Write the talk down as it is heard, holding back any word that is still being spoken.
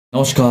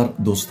नमस्कार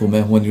दोस्तों,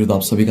 मैं हूं अनिरुद्ध।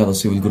 आप सभी का द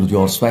सिविल गुरुजी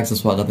और स्वैग से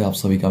स्वागत है आप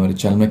सभी का मेरे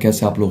चैनल में।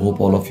 कैसे आप लोग?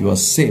 Hope all of you are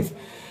safe.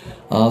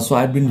 So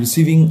I've been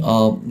receiving a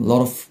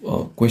lot of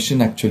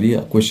question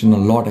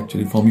a lot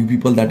actually from you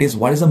people, that is,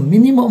 what is the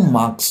minimum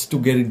marks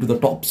to get into the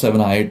top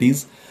 7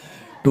 IITs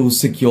to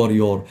secure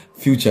your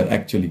future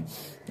actually?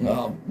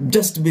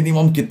 Just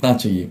minimum kitna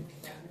chahiye?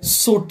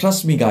 So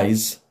trust me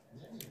guys,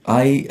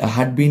 I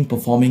had been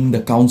performing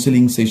the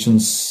counseling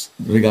sessions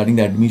regarding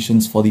the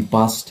admissions for the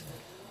past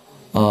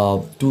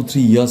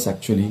 2-3 years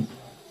actually,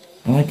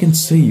 and I can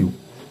say you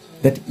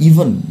that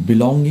even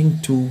belonging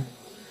to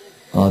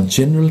a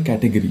general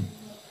category,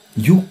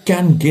 you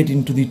can get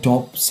into the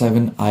top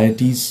 7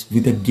 IITs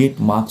with a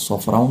gate marks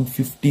of around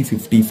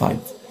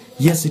 50-55.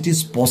 Yes, it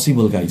is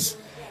possible guys,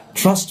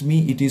 trust me,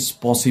 it is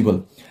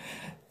possible.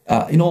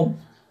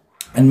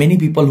 And many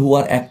people who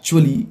are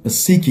actually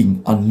seeking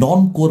a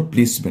non-core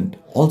placement,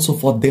 also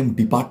for them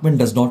department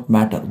does not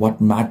matter.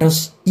 What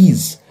matters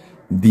is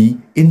the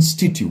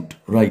institute,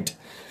 right?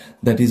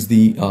 That is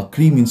the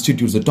cream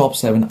institutes, the top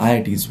 7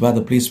 IITs where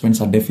the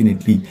placements are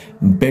definitely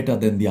better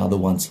than the other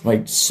ones,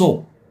 right? So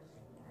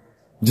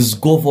just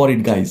go for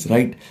it guys,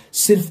 right?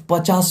 सिर्फ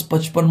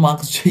 50-55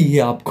 marks चाहिए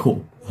आपको,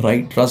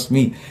 right? Trust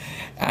me,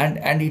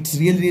 and it's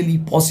really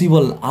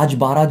possible. आज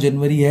 12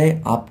 जनवरी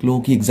है, आप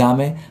लोगों की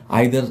exam है,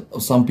 either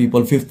some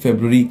people 5th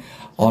February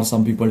or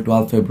some people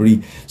 12th February.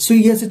 So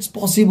yes, it's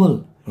possible,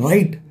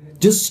 right?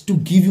 Just to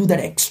give you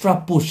that extra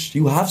push.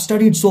 You have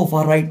studied so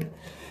far, right?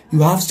 You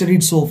have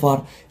studied so far.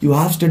 You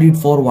have studied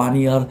for 1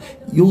 year.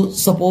 You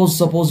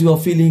suppose you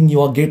are feeling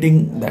you are getting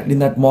that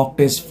in that mock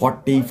test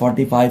 40,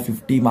 45,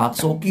 50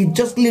 marks. Okay,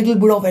 just little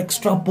bit of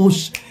extra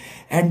push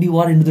and you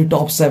are into the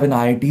top 7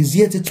 IITs.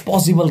 Yes, it's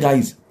possible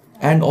guys.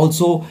 And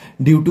also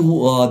due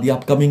to the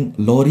upcoming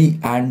Lohri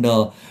and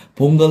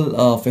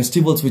Pongal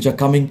festivals which are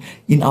coming,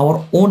 in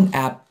our own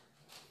app,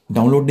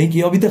 download नहीं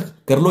किया अभी तक,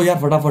 कर लो यार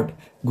फटाफट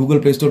Google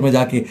play store में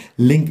जाके,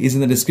 link is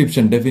in the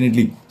description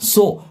definitely.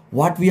 So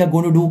what we are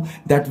going to do,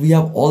 that we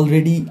have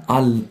already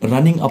are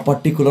running a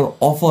particular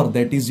offer,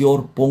 that is your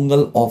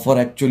Pongal offer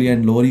actually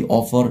and Lohri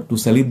offer to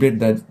celebrate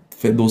that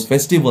those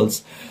festivals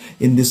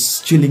in this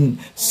chilling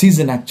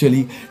season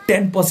actually.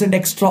 10%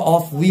 extra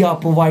off we are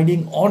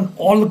providing on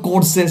all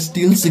courses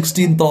till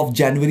 16th of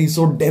January.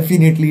 So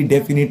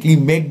definitely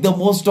make the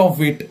most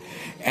of it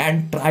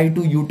and try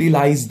to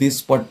utilize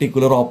this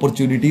particular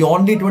opportunity.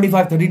 Only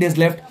 25-30 days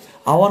left.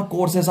 Our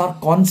courses are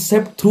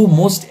concept through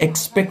most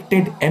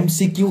expected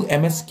MCQ,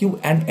 MSQ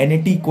and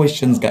NAT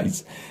questions guys,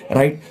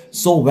 right?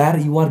 So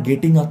where you are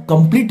getting a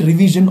complete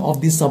revision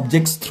of the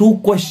subjects through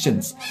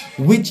questions,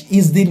 which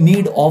is the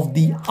need of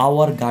the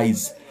hour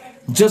guys.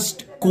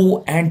 Just go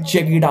and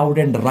check it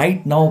out and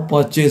right now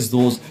purchase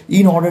those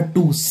in order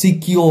to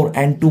secure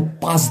and to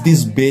pass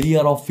this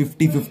barrier of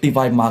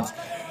 50-55 marks.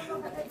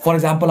 For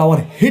example,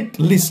 our hit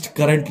list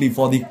currently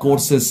for the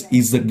courses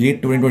is the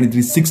GATE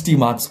 2023 60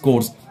 marks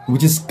course,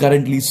 which is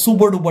currently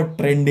super duper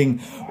trending.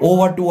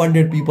 Over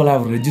 200 people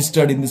have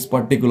registered in this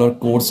particular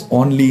course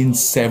only in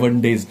 7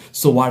 days.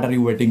 So what are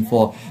you waiting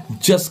for?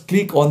 Just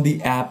click on the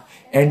app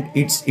and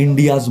it's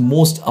India's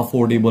most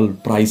affordable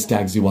price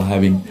tags you are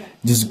having.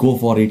 Just go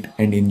for it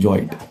and enjoy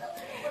it.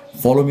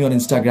 Follow me on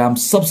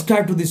Instagram.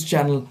 Subscribe to this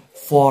channel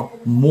for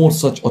more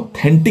such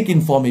authentic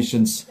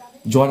informations.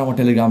 Join our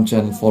Telegram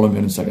channel. Follow me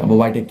on Instagram. Bye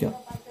bye. Take care.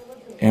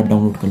 App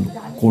download कर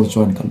लो, course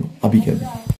join कर लो अभी के अभी.